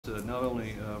Not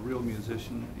only a real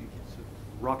musician, he's a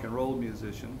rock and roll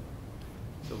musician.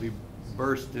 So if he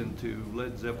burst into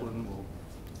Led Zeppelin, well,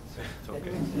 it's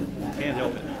okay. Can't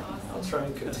help it. I'll try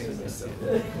and contain myself.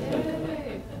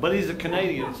 But he's a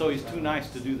Canadian, so he's too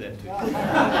nice to do that to.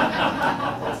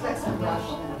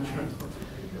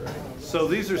 So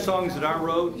these are songs that I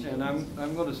wrote, and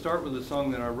I'm going to start with a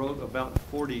song that I wrote about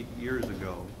 40 years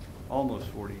ago, almost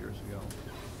 40 years ago.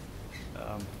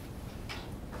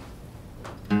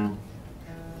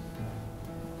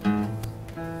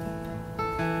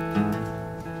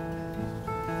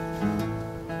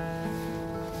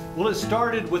 Well, it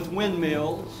started with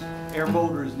windmills, air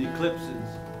motors and eclipses,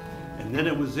 and then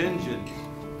it was engines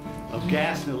of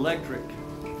gas and electric.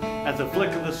 At the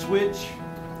flick of a switch,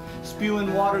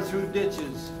 spewing water through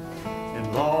ditches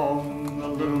and long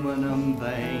aluminum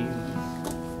veins.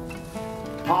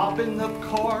 Popping the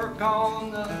cork on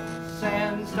the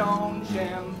sandstone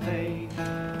champagne.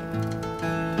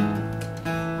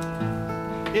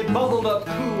 It bubbled up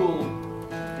cool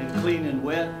and clean and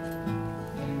wet,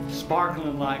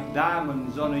 sparkling like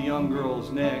diamonds on a young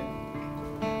girl's neck.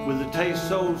 With a taste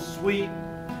so sweet,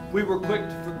 we were quick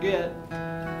to forget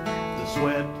the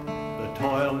sweat, the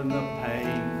toil, and the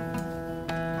pain.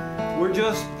 We're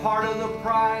just part of the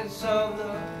price of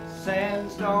the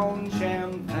sandstone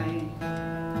champagne.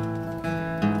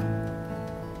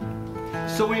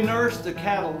 So we nursed the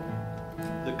cattle,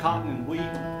 the cotton and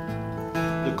wheat,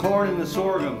 the corn and the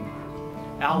sorghum,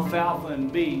 alfalfa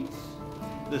and beets,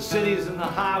 the cities and the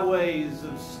highways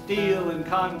of steel and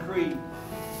concrete,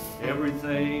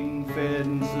 everything fed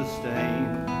and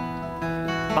sustained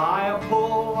by a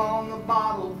pull on the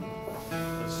bottle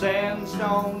of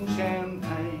sandstone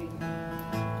champagne.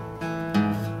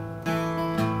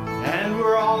 And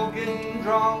we're all getting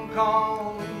drunk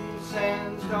on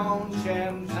sandstone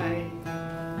champagne.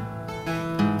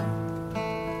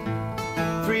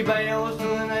 3 bales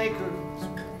to an acre,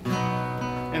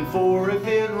 and 4 if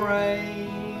it rains.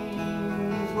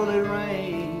 Will it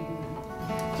rain?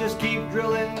 Just keep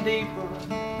drilling deeper.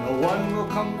 No one will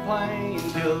complain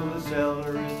till the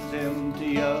cellar is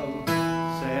empty of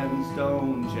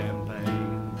sandstone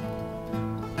champagne.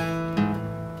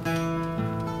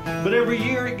 But every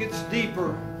year it gets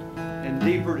deeper and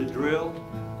deeper to drill,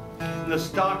 and the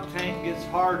stock tank gets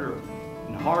harder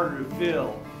and harder to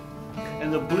fill,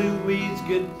 and the blue weeds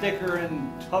get thicker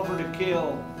and tougher to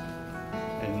kill,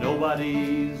 and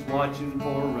nobody's watching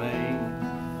for rain.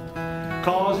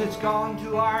 'Cause it's gone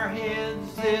to our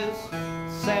heads, this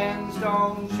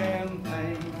sandstone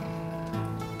champagne.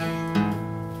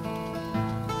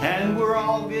 And we're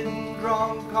all getting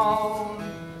drunk on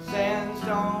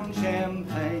sandstone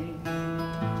champagne.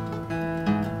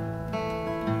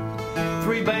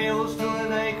 3 bales to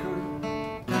an acre,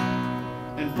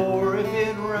 and 4 if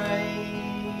it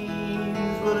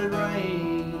rains. Will it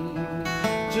rain?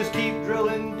 Just keep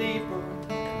drilling deeper.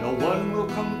 No one will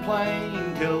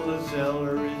complain till the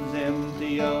cellar is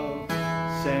empty of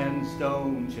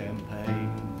sandstone champagne.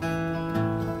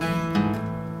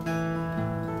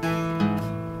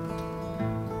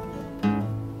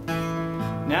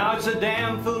 Now it's a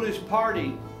damn foolish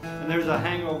party, and there's a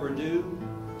hangover due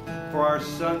for our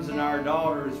sons and our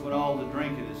daughters when all the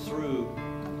drinking is through.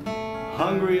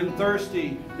 Hungry and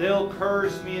thirsty, they'll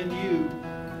curse me and you.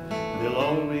 There'll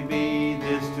only be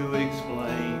this to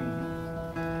explain.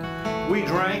 We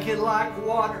drank it like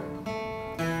water,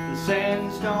 the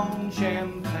sandstone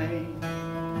champagne.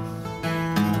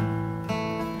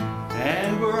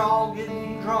 And we're all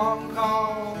getting drunk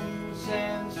on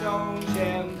sandstone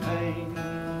champagne.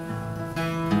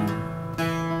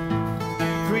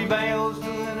 3 bales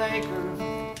to an acre,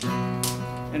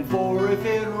 and 4 if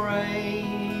it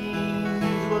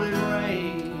rains. Will it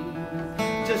rain?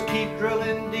 Just keep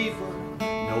drilling deeper.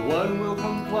 No one will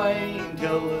complain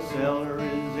till the cellar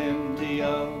is empty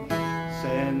of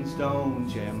sandstone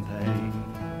champagne.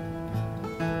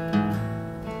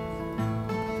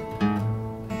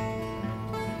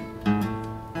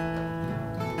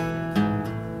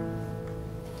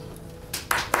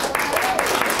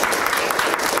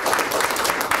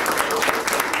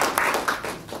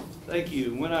 Thank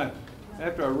you.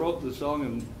 After I wrote the song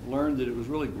and learned that it was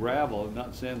really gravel,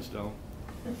 not sandstone,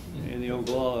 and the old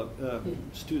law,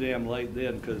 it's too damn late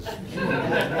then, because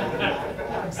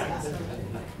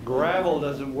gravel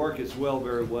doesn't work its way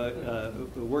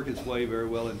very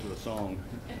well into a song.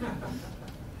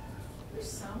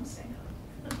 There's some sand.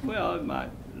 Well,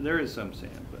 there is some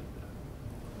sand, but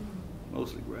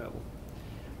mostly gravel.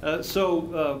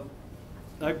 So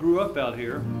I grew up out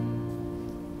here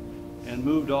and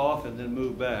moved off and then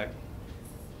moved back.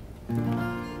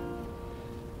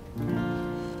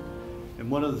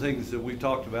 one of the things that we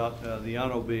talked about, the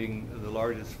Llano being the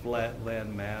largest flat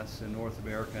land mass in North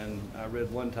America, and I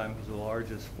read one time it was the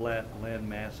largest flat land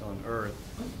mass on Earth,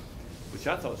 which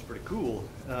I thought was pretty cool.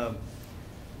 I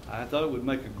thought it would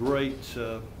make a great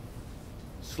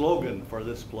slogan for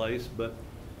this place, but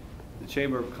the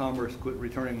Chamber of Commerce quit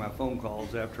returning my phone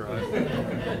calls after I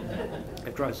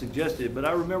suggested it. But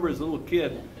I remember as a little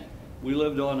kid, we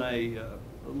lived on a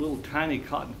little tiny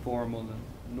cotton farm on the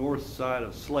north side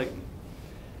of Slayton,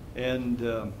 and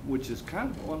which is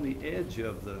kind of on the edge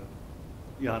of the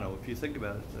Llano. If you think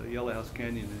about it, the Yellow House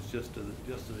Canyon is just to the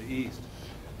east,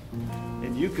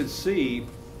 and you could see.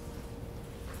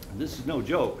 This is no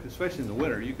joke, especially in the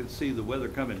winter. You could see the weather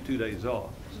coming 2 days off.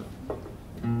 So.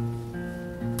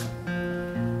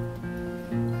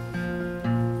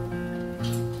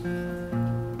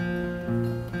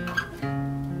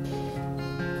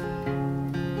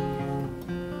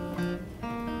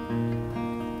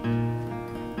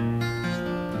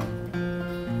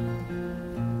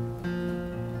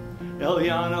 El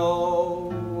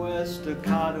Llano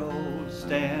Estacado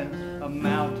stands a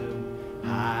mountain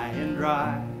high and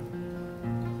dry.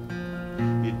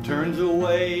 It turns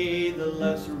away the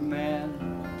lesser man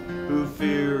who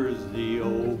fears the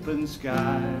open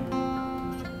sky.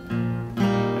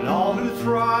 And all who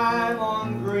thrive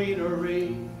on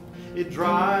greenery, it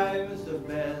drives the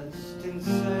best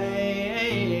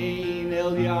insane.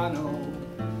 El Llano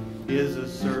is a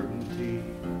certainty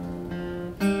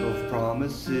of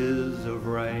promises of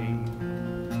rain.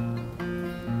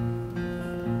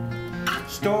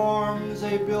 Storms,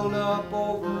 they build up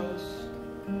over us,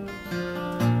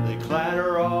 they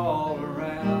clatter all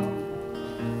around,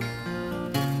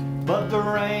 but the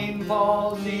rain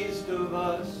falls east of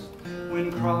us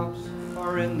when crops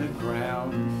are in the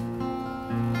ground.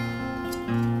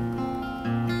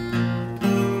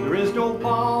 There is no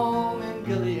balm in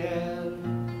Gilead,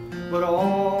 but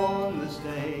on the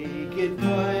stake it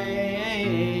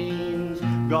plains.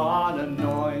 God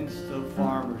anoints the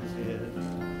farmer's head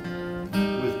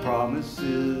with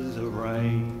promises of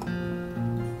rain.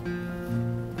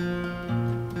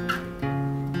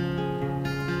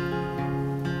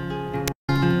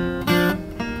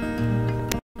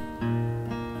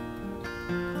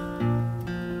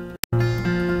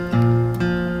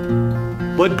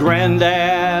 But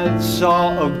Granddad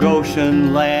saw a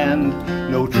Goshen land,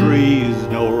 no trees,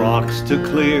 no rocks to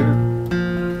clear.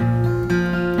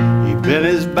 He bent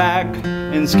his back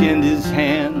and skinned his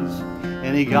hands,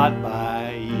 and he got by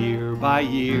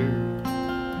year,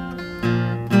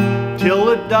 till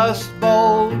the dust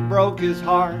bowl broke his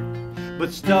heart,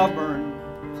 but stubborn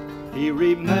he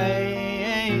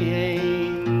remained,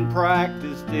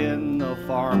 practiced in the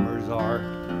farmer's art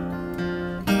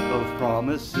of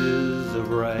promises of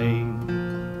rain.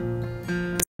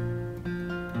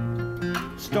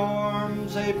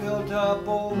 Storms, they built up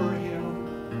over him,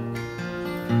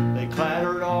 they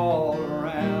clattered all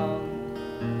around,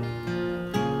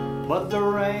 but the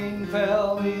rain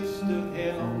fell east of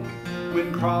him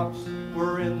when crops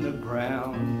were in the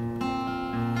ground.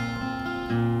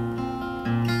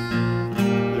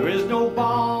 There is no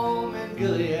balm in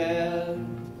Gilead,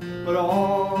 but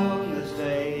on the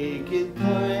stake it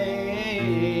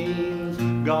plains.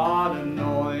 God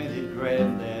anointed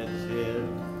Granddad's head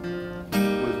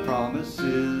with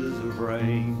promises of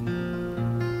rain.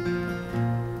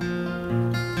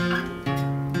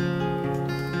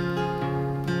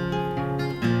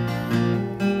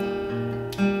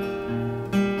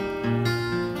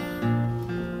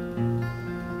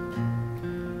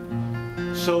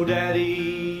 So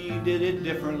Daddy did it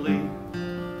differently.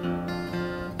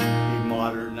 He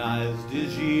modernized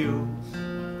his yields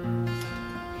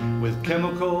with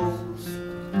chemicals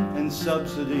and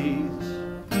subsidies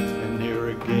and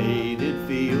irrigated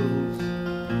fields.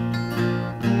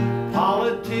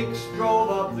 Politics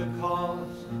drove up the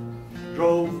cost,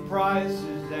 drove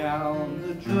prices down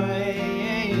the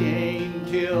drain,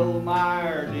 till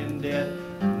mired in debt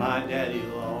my daddy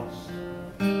lost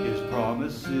his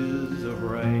promises of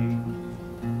rain.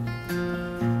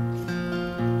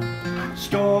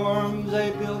 Storms,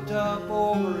 they built up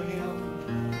over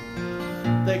him,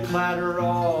 they clattered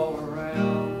all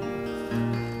around,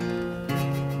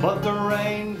 but the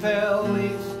rain fell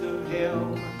east of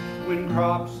him when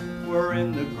crops were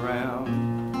in the ground.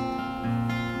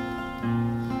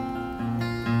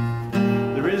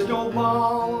 There is no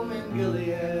balm in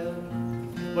Gilead,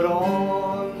 but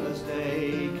on the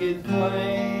stake it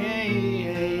plains.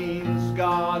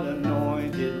 God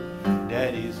anointed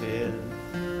Daddy's head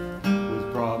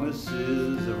with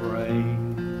promises of rain.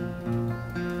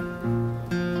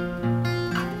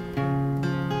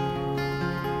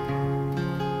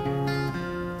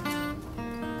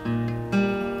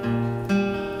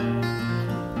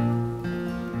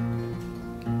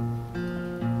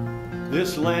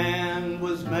 This land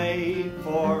was made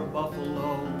for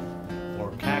buffalo, for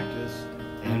cactus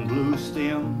and blue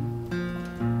stem.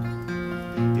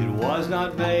 It was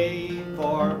not made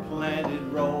for planted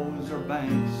roads or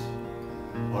banks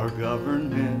or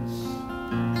governments.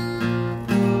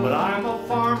 But I'm a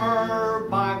farmer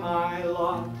by my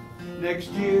lot. Next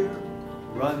year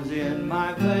runs in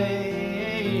my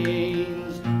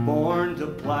veins, born to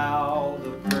plow the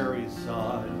prairie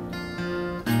sod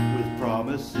with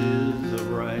promises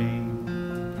of rain.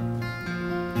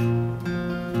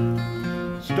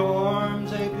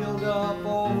 Storms, they build up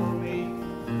over me,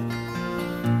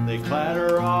 they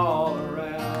clatter all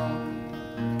around,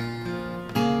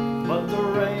 but the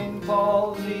rain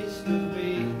falls east of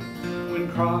me when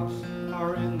crops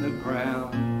are in the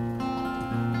ground.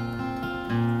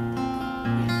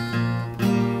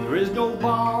 There is no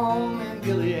balm in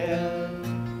Gilead,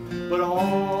 but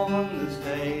on this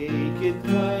naked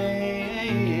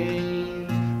plain,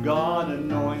 God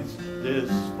anoints this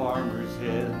farmer's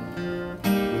head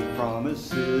with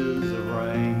promises of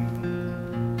rain.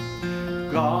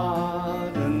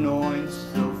 God anoints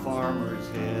the farmer's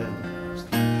head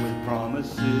with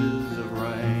promises of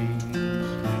rain.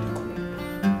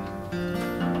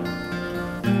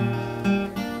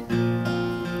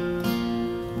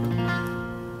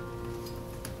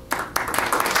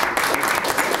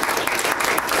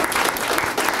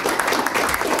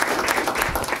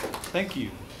 Thank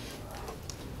you.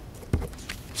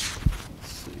 Let's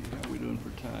see, how are we doing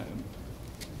for time?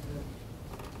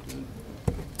 Good.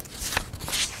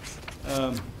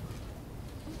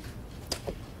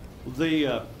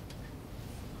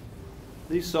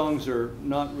 These songs are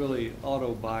not really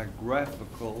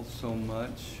autobiographical so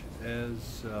much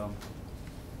as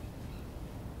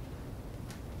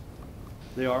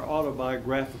they are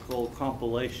autobiographical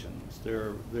compilations.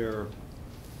 They're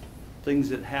things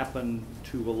that happen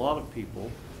to a lot of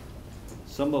people,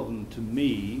 some of them to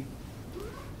me,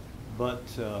 but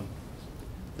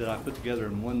that I put together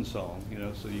in one song, you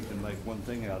know, so you can make one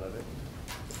thing out of it.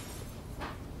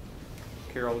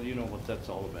 Carol, you know what that's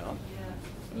all about.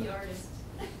 Yeah, the artist.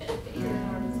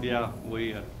 Yeah,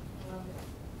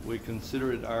 we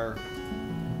consider it our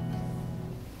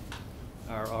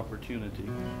opportunity.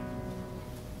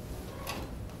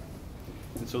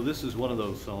 And so this is one of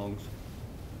those songs.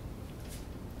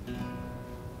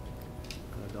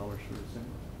 $1 for a cent?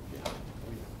 Yeah.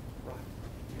 Right.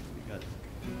 Yeah, we got it.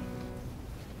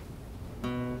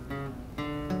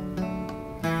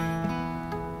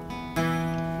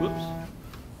 Whoops.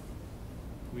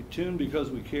 We tune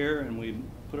because we care, and we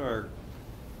put our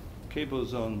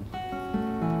capos on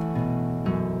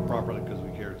properly because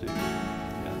we care too. Yeah.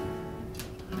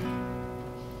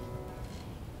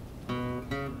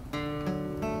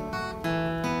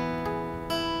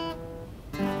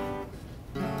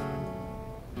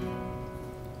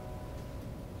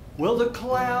 Well, the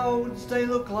clouds, they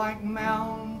look like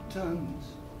mountains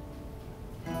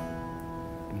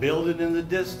building in the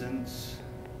distance,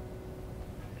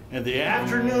 and the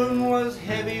afternoon was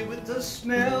heavy with the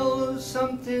smell of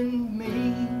something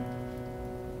mean.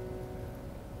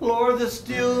 Lord, the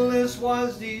stillness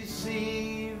was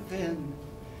deceiving,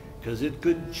 'cause it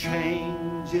could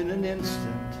change in an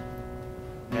instant,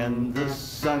 and the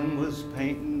sun was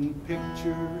painting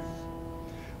pictures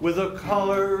with the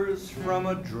colors from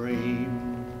a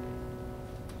dream.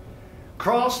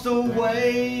 Crossed the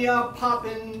way, a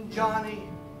poppin' Johnny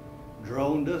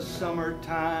droned a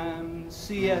summertime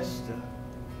siesta,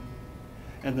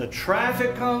 and the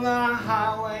traffic on the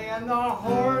highway and the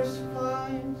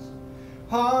horseflies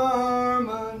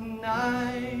harmonized.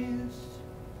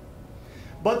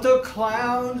 But the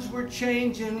clouds were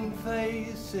changing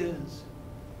faces.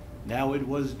 Now it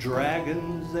was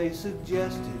dragons, they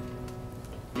suggested.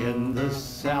 In the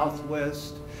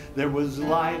southwest there was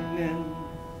lightning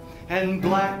and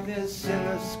blackness in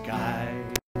the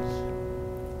skies,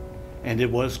 and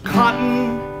it was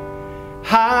cotton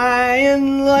high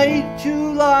in late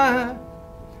July,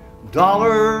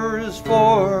 dollars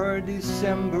for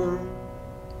December.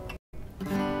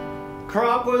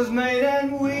 Crop was made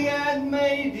and we had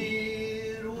made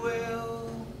it well.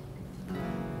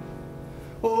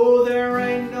 Oh, there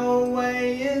ain't no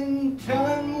way in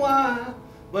telling why,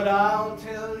 but I'll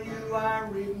tell you I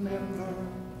remember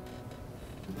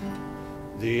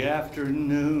the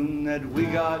afternoon that we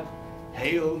got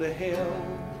hail to hell.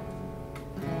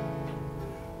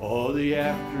 Oh, the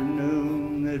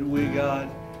afternoon that we got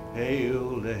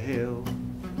hail to hell.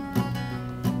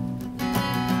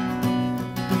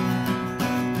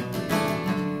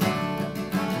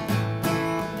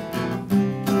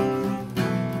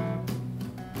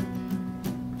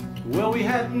 Well, we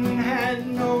hadn't had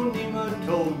no nematode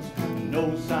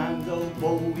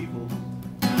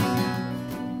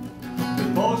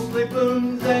grizzly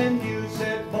booms and you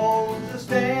said bones. The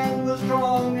stand was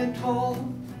strong and tall,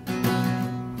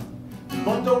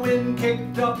 but the wind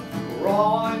kicked up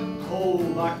raw and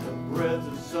cold like the breath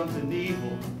of something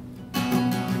evil.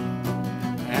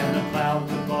 And the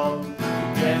clouds above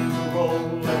began to roll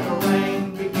and the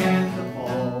rain began to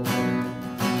fall.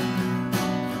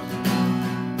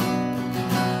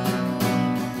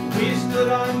 We stood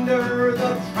under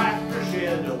the tractor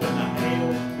shed when the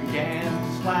hail began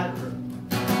to splatter.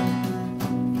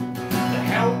 The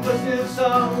helplessness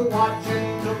of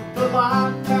watching took the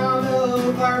life out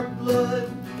of our blood.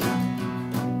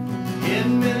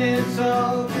 In minutes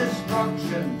of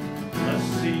destruction, the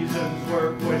season's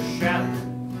work was shattered,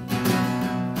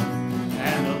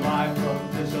 and the life of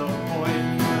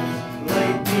disappointment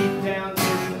lay deep down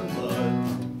in the mud.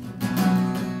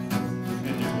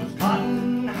 And it was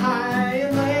cotton high in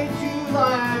late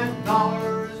July,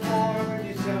 dollars for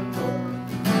December.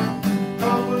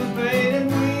 Crop was made and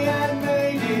we had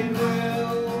made it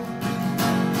well.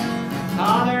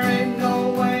 Now there ain't no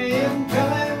way in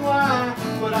telling why,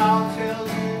 but I'll tell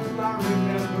you I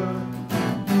remember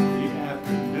the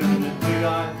afternoon that we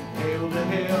got hailed to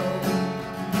hell.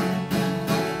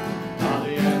 Now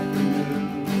the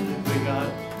afternoon that we got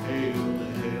hailed to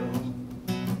hell.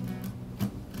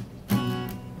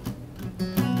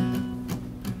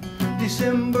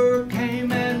 December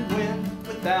came and went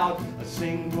without a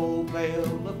single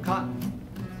bale of cotton.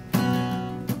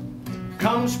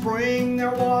 Come spring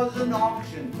there was an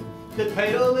auction that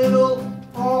paid a little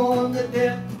on the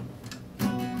debt.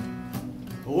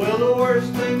 Well, the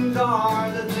worst things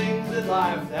are the things in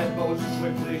life that most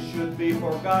quickly should be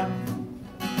forgotten.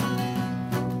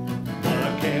 But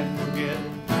I can't forget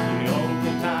the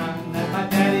only time that my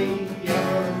daddy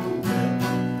ever wept.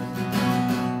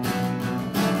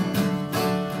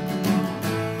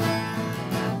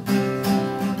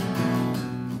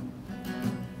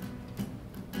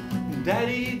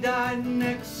 Daddy died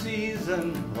next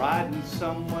season riding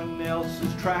someone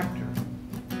else's tractor.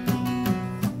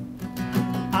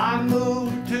 I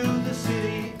moved to the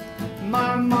city,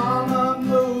 my mama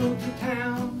moved to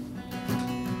town.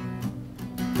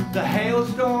 The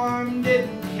hailstorm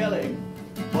didn't kill him,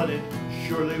 but it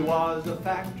surely was a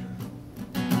factor.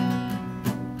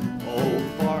 Old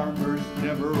farmers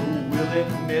never will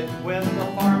admit when the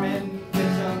farming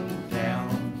gets them down.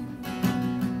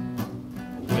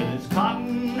 When it's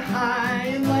cotton high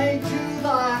in late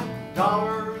July,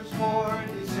 dollars for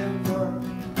December.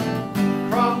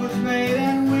 Crop was made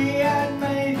and we had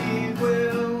made it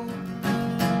well.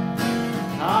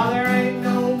 Now there ain't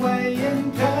no way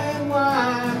in telling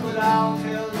why, but I'll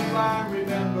tell you I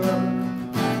remember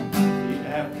the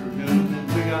afternoon that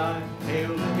we got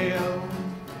hailed to hell.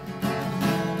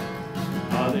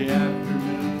 Now the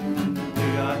afternoon that we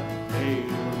got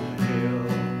hailed to hell.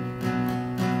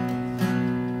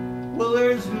 Well,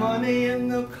 there's money in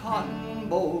the cotton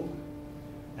bowl,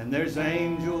 and there's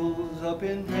angels up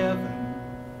in heaven,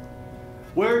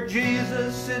 where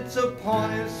Jesus sits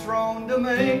upon his throne to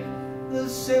make the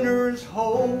sinners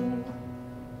whole.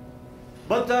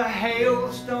 But the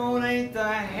hailstone ain't the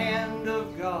hand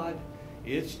of God,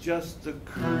 it's just the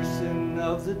cursing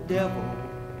of the devil.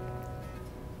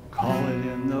 Call it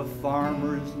in the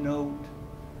farmer's note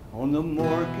on the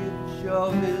mortgage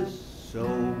of his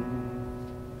soul.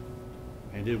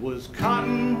 And it was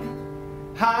cotton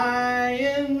high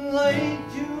in late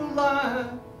July,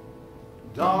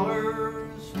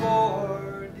 dollars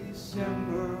for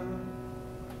December.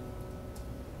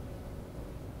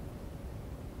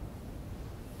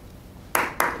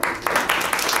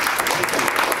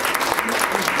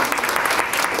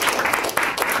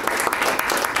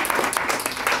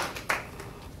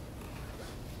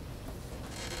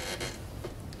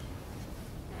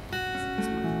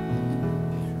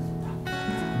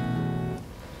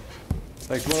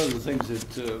 In fact, one of the things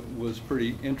that was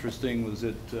pretty interesting was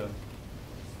that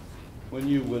when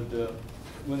you would,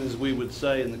 as we would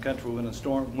say in the country, when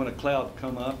a cloud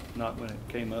come up, not when it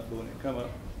came up, but when it come up,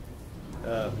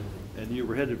 and you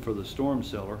were headed for the storm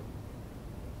cellar,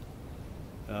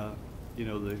 you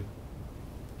know, the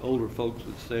older folks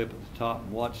would stay up at the top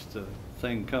and watch the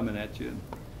thing coming at you.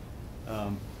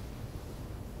 And,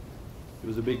 it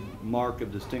was a big mark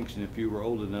of distinction if you were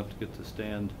old enough to get to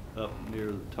stand up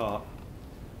near the top.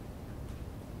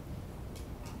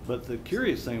 But the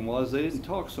curious thing was they didn't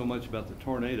talk so much about the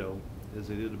tornado as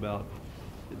they did about,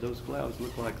 did those clouds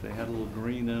look like they had a little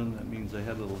green in them? That means they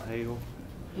had a little hail.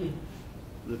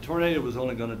 The tornado was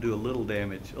only going to do a little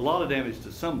damage, a lot of damage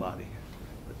to somebody,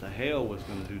 but the hail was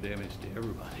going to do damage to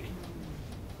everybody.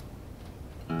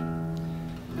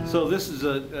 So this is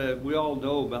we all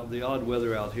know about the odd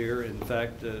weather out here. In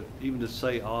fact, even to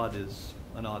say odd is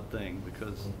an odd thing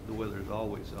because the weather is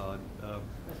always odd.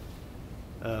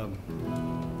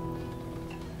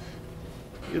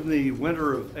 In the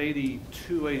winter of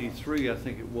 82, 83, I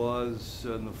think it was,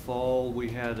 in the fall, we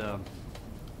had,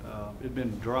 it'd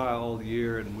been dry all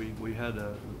year, and we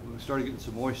started getting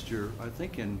some moisture, I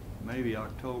think in maybe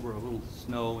October, a little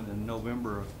snow, and then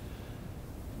November,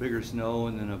 bigger snow,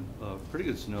 and then a pretty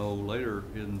good snow later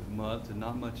in the month, and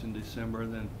not much in December.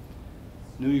 And then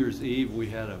New Year's Eve, we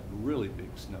had a really big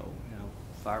snow,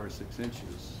 5 or 6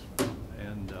 inches.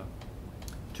 And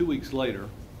 2 weeks later,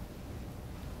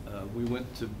 we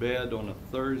went to bed on a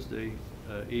Thursday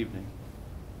evening,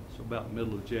 so about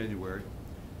middle of January,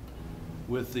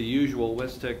 with the usual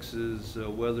West Texas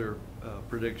weather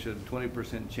prediction,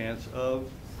 20% chance of,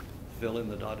 fill in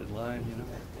the dotted line,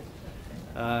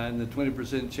 and the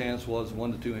 20% chance was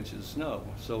 1 to 2 inches of snow.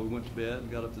 So we went to bed,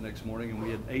 got up the next morning, and we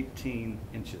had 18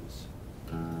 inches.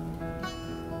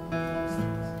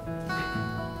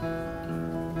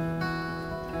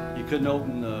 You couldn't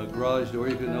open the garage door,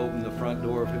 you couldn't open the front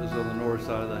door if it was on the north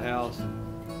side of the house.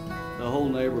 The whole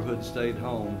neighborhood stayed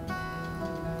home.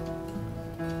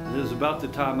 It was about the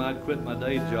time I'd quit my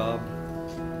day job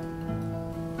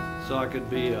so I could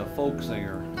be a folk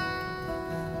singer.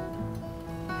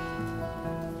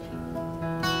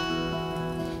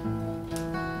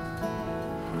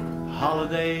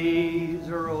 Holidays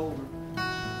are over,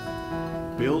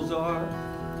 bills are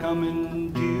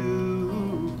coming due.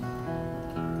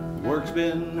 Work's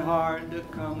been hard to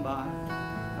come by,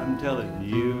 I'm telling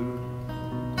you.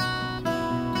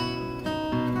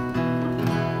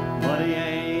 Money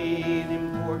ain't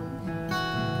important,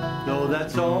 though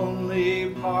that's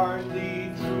only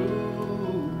partly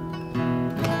true.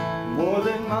 More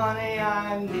than money,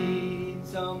 I need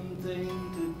something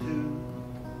to do.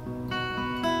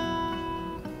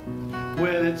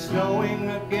 When it's snowing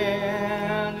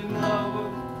again in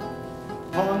Lubbock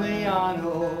on the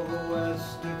Llano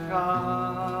Estacado,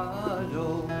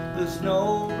 the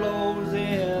snow blows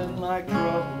in like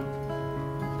trouble,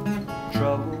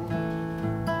 trouble,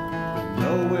 with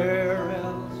nowhere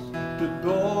else to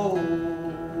go.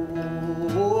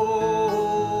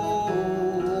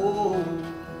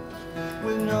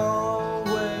 With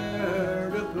nowhere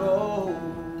to go.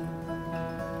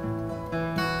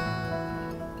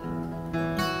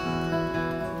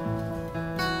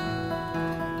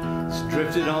 It's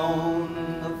drifted on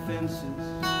the fences,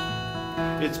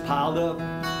 it's piled up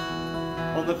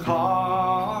on the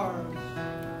cars.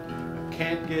 I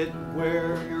can't get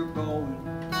where you're going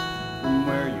from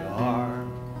where you are.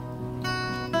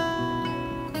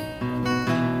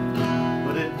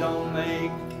 But it don't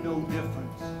make no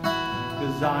difference,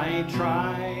 'cause I ain't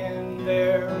trying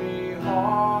very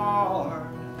hard.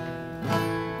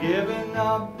 Giving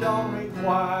up don't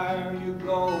require you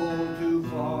go too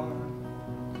far.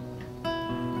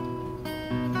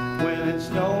 When it's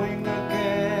snowing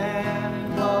again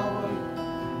in Lubbock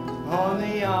on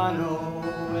the Llano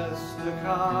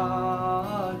Estacado,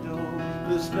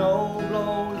 the snow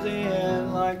blows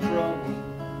in like trouble,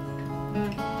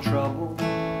 trouble,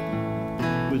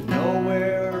 with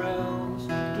nowhere else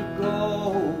to go.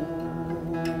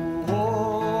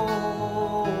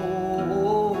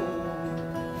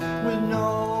 With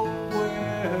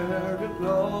nowhere to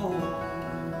go.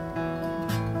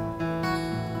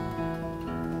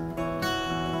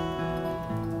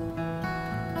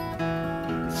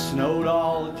 It snowed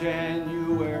all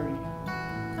January,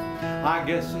 I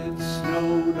guess it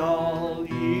snowed all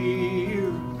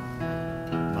year.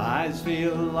 My eyes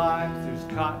feel like there's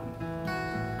cotton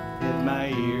in my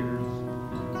ears.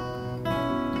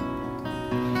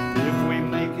 If we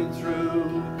make it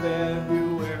through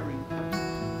February,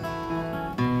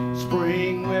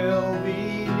 spring will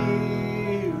be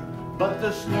near. But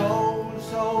the snow's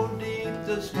so deep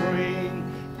the spring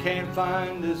can't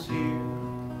find us here.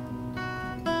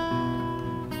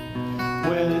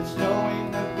 When it's snowing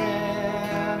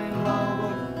again in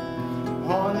Lubbock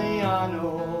on the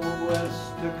Llano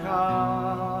Estacado,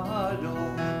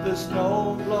 the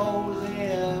snow blows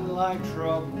in like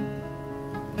trouble,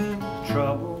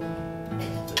 trouble,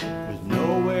 with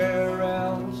nowhere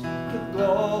else to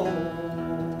go.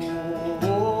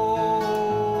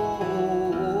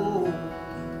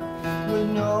 With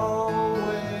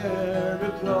nowhere to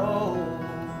go.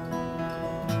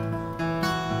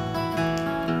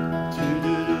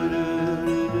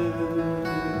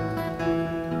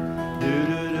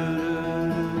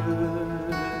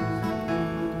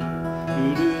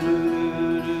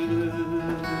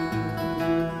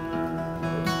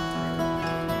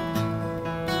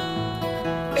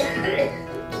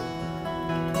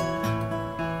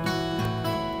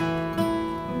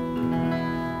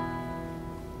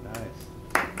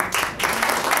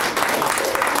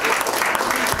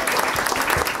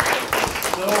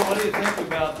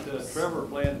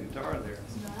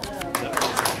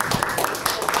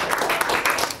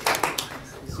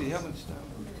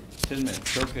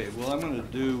 minutes. Okay, well, I'm going to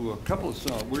do a couple of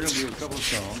songs. We're going to do a couple of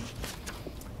songs.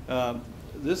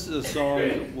 This is a song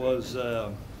that was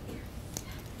that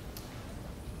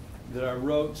I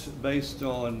wrote based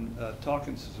on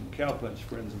talking to some cowpunch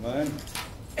friends of mine.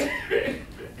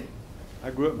 I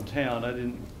grew up in town. I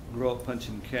didn't grow up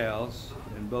punching cows,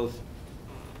 and both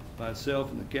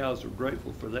myself and the cows are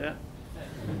grateful for that.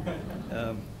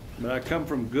 But I come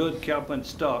from good cowpunch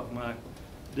stock. My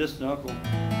distant uncle,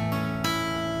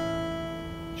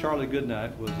 Charlie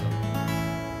Goodnight,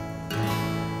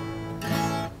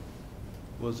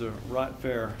 was a right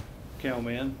fair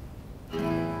cowman.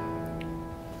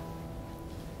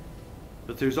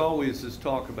 But there's always this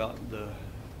talk about the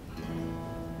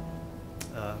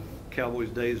cowboys'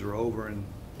 days are over, and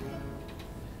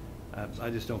I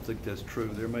just don't think that's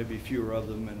true. There may be fewer of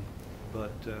them,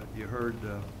 but you heard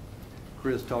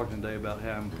Chris talking today about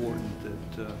how important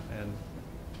that, and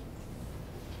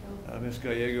Ms.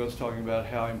 Gallegos talking about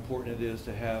how important it is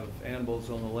to have animals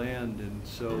on the land, and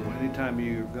so anytime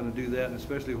you're going to do that, and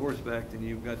especially horseback, then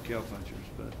you've got cowpunchers.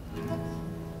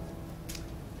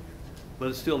 But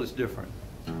it's still, it's different.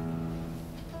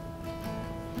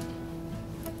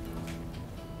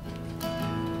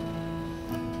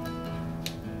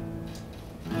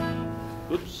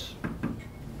 Oops, I think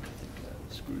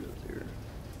I screwed up there.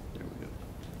 There we go.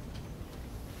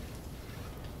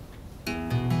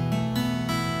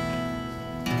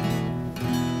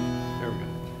 There we go.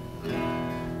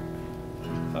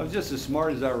 If I was just as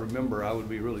smart as I remember, I would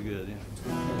be really good. Yeah.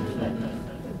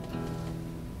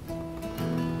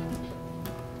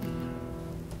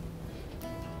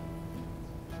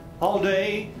 All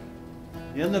day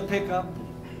in the pickup,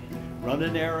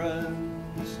 running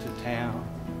errands to town,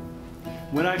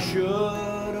 when I should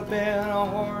have been a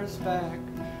horseback,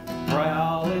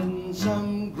 prowling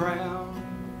some ground.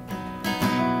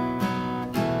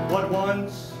 What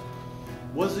once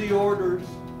was the orders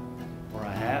for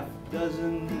a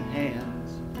half-dozen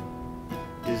hands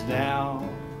is now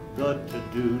the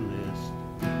to-do list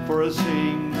for a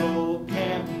single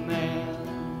camp man.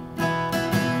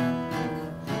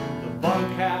 The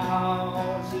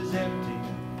bunkhouse is empty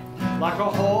like a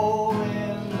hole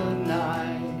in the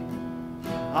night.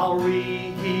 I'll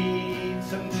reheat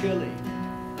some chili,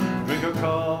 drink a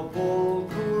couple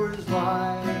Coors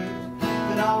Light,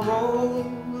 then I'll roll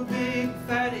a big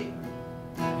fatty,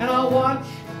 and I'll watch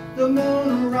the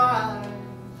moon rise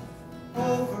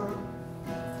over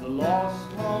the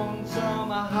lost lonesome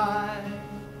high.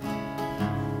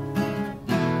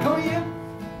 Come here,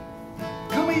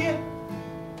 come here,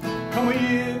 come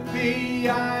here,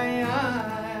 yippee-yi-yi,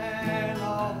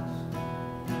 lost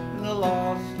in the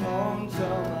lost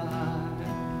lonesome high.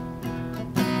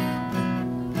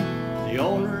 The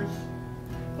owner's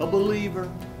a believer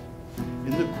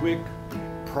in the quick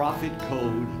profit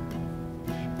code,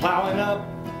 plowing up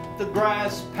the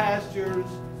grass pastures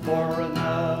for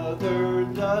another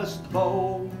dust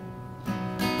bowl.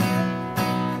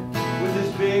 With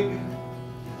his big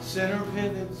center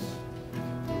pivots,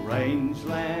 the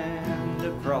rangeland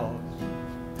across,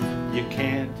 you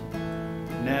can't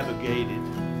navigate it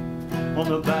on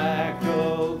the back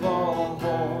of a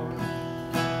horse.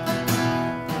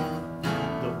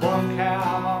 The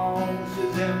bunkhouse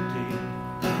is empty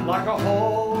like a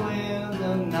hole in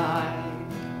the night.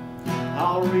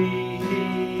 I'll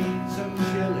reheat some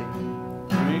chili,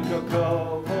 drink a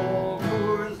couple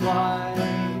Coors Light,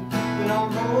 then I'll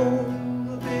roll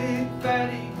a big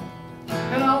fatty,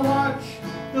 and I'll watch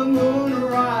the moon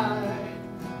rise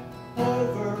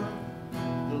over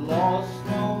the lost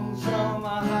lonesome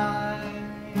high.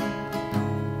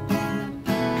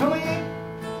 Come here,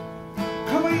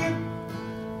 come here,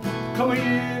 come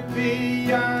here,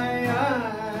 yippee-yi-yi,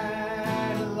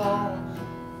 lost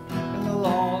in the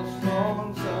lost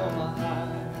lonesome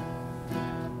high.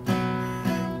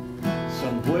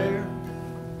 Somewhere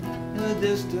in the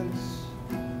distance,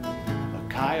 a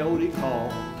coyote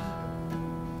calls,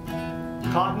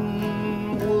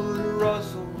 cottonwood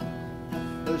rustles,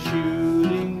 a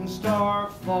shooting star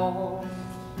falls.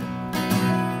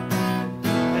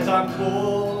 As I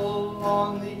pull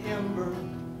on the ember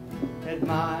at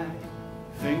my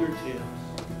fingertips,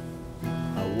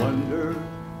 I wonder,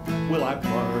 will I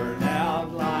burn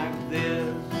out like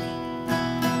this?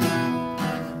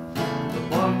 The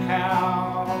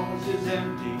bunkhouse is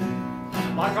empty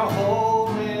like a hole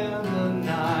in the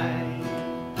night.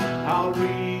 I'll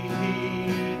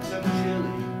reheat some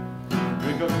chili,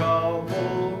 drink a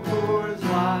couple Coors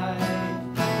Light,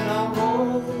 and I'll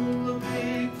roll a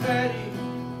big fatty,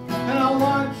 and I'll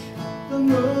watch the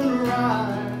moon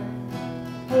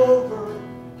rise over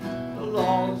the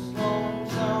lost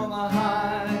lonesome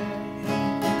high.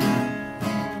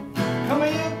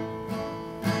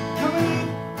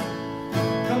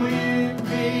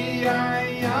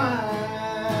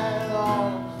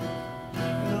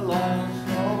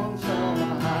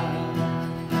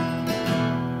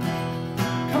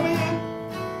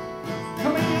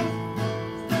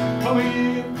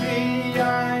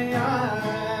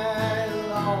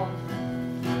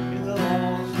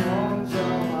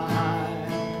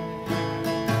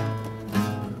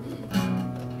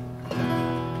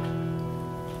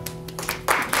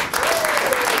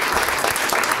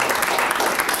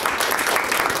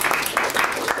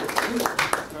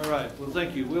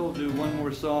 thank you. We'll do one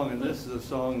more song, and this is a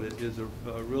song that is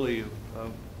really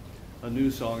a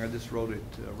new song. I just wrote it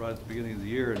right at the beginning of the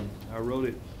year, and I wrote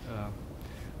it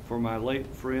for my late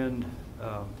friend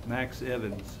Max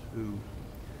Evans, who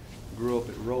grew up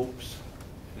at Ropes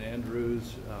in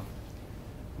Andrews,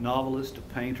 novelist, a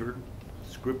painter,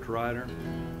 script writer,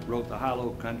 wrote The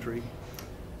High-Low Country,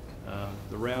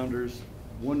 The Rounders,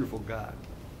 wonderful guy.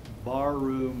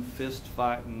 Barroom,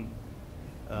 fist-fighting,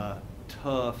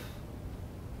 tough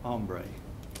hombre.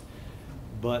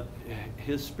 But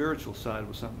his spiritual side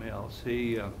was something else.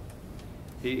 He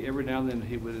every now and then,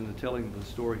 he would, in the telling of the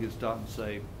story, he'd stop and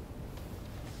say,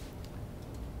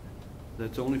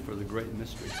 "That's only for the great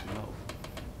mysteries to know."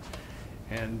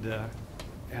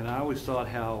 And I always thought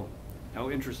how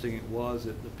interesting it was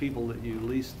that the people that you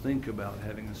least think about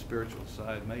having a spiritual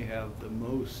side may have the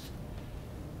most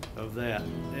of that.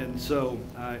 And so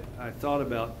I thought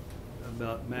about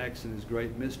Max and his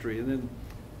great mystery. And then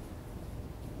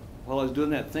while I was doing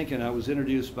that thinking, I was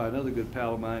introduced by another good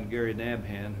pal of mine, Gary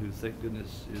Nabhan, who, thank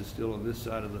goodness, is still on this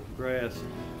side of the grass.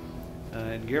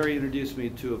 And Gary introduced me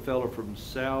to a fellow from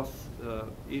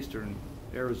southeastern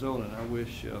Arizona, and I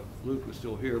wish Luke was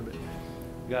still here, but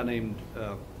a guy named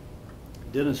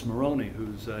Dennis Maroney,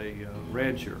 who's a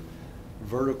rancher,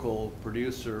 vertical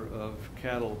producer of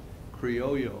cattle,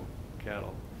 Criollo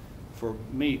cattle, for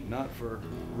meat, not for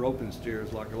roping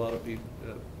steers like a lot of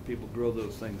people grow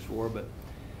those things for. But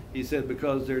he said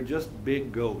because they're just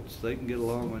big goats, they can get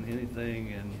along on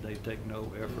anything, and they take no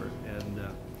effort,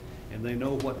 and they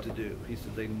know what to do. He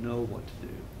said they know what to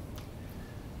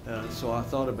do. So I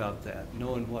thought about that,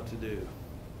 knowing what to do.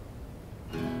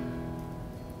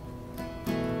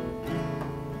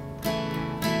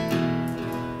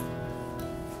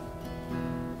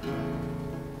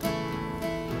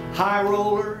 High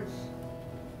rollers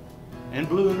and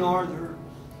blue northers,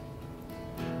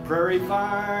 prairie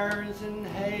fires and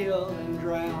hail and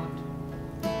drought,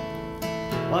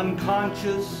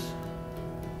 unconscious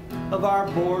of our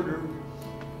borders,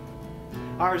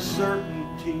 our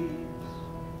certainties,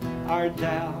 our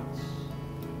doubts,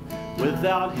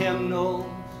 without hymnals,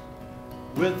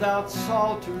 without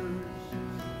psalters,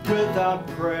 without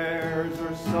prayers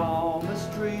or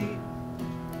psalmistry.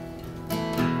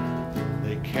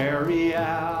 They carry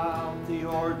out the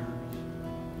orders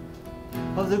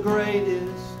of the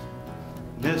greatest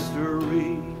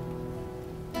mystery.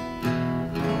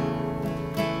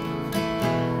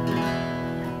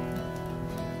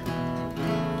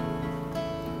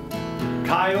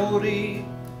 Coyote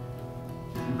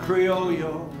and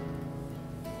Criollo,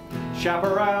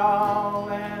 chaparral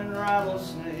and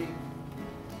rattlesnake,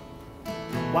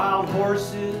 wild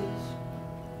horses,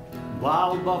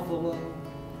 wild buffalo,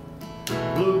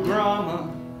 blue grama,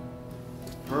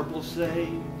 purple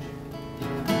sage,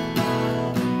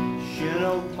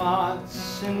 Chinook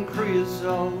moths and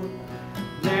creosote,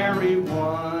 nary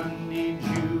one needs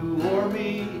you or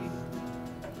me,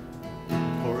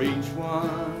 for each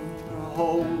one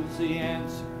holds the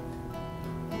answer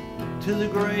to the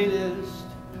greatest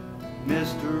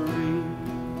mystery.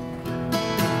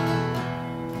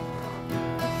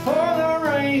 For the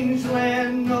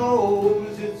rangeland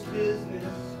knows its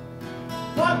business,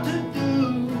 what to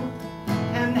do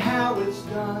and how it's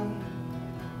done.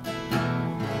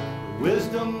 The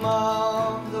wisdom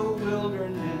of the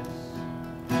wilderness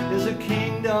is a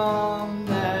kingdom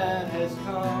that has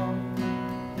come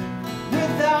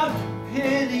without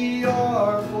pity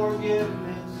or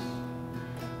forgiveness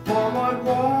for what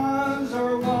was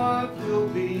or what will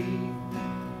be,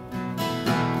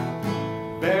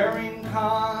 bearing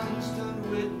constant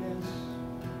witness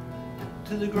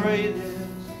to the greatest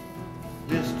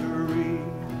mystery.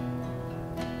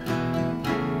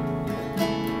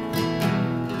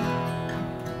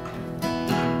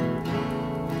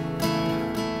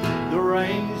 The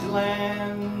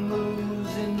rangeland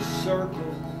moves in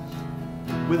circles,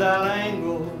 without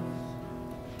angles,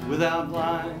 without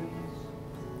lines,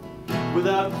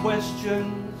 without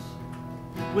questions,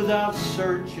 without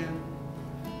searching,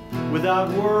 without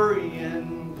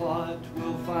worrying what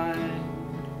we'll find,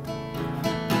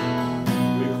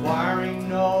 requiring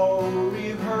no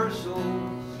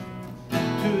rehearsals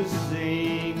to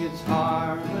sing its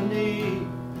harmony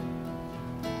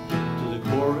to the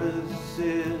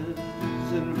choruses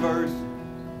and verses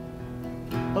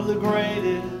of the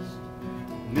greatest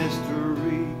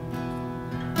mystery.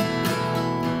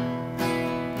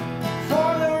 For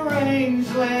the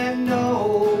rangeland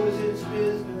knows its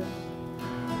business,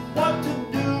 what to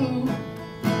do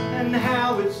and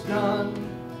how it's done.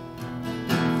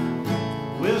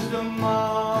 Wisdom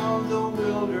of the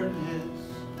wilderness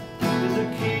is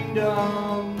a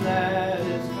kingdom that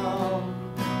has come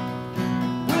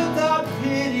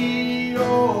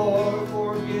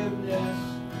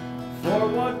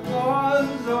what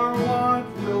was or what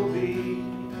will be,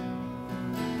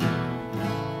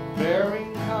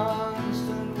 bearing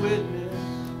constant witness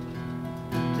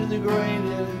to the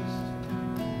greatest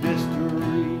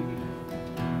mystery.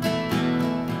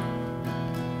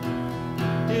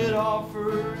 It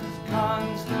offers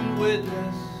constant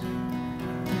witness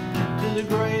to the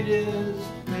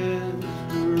greatest mystery.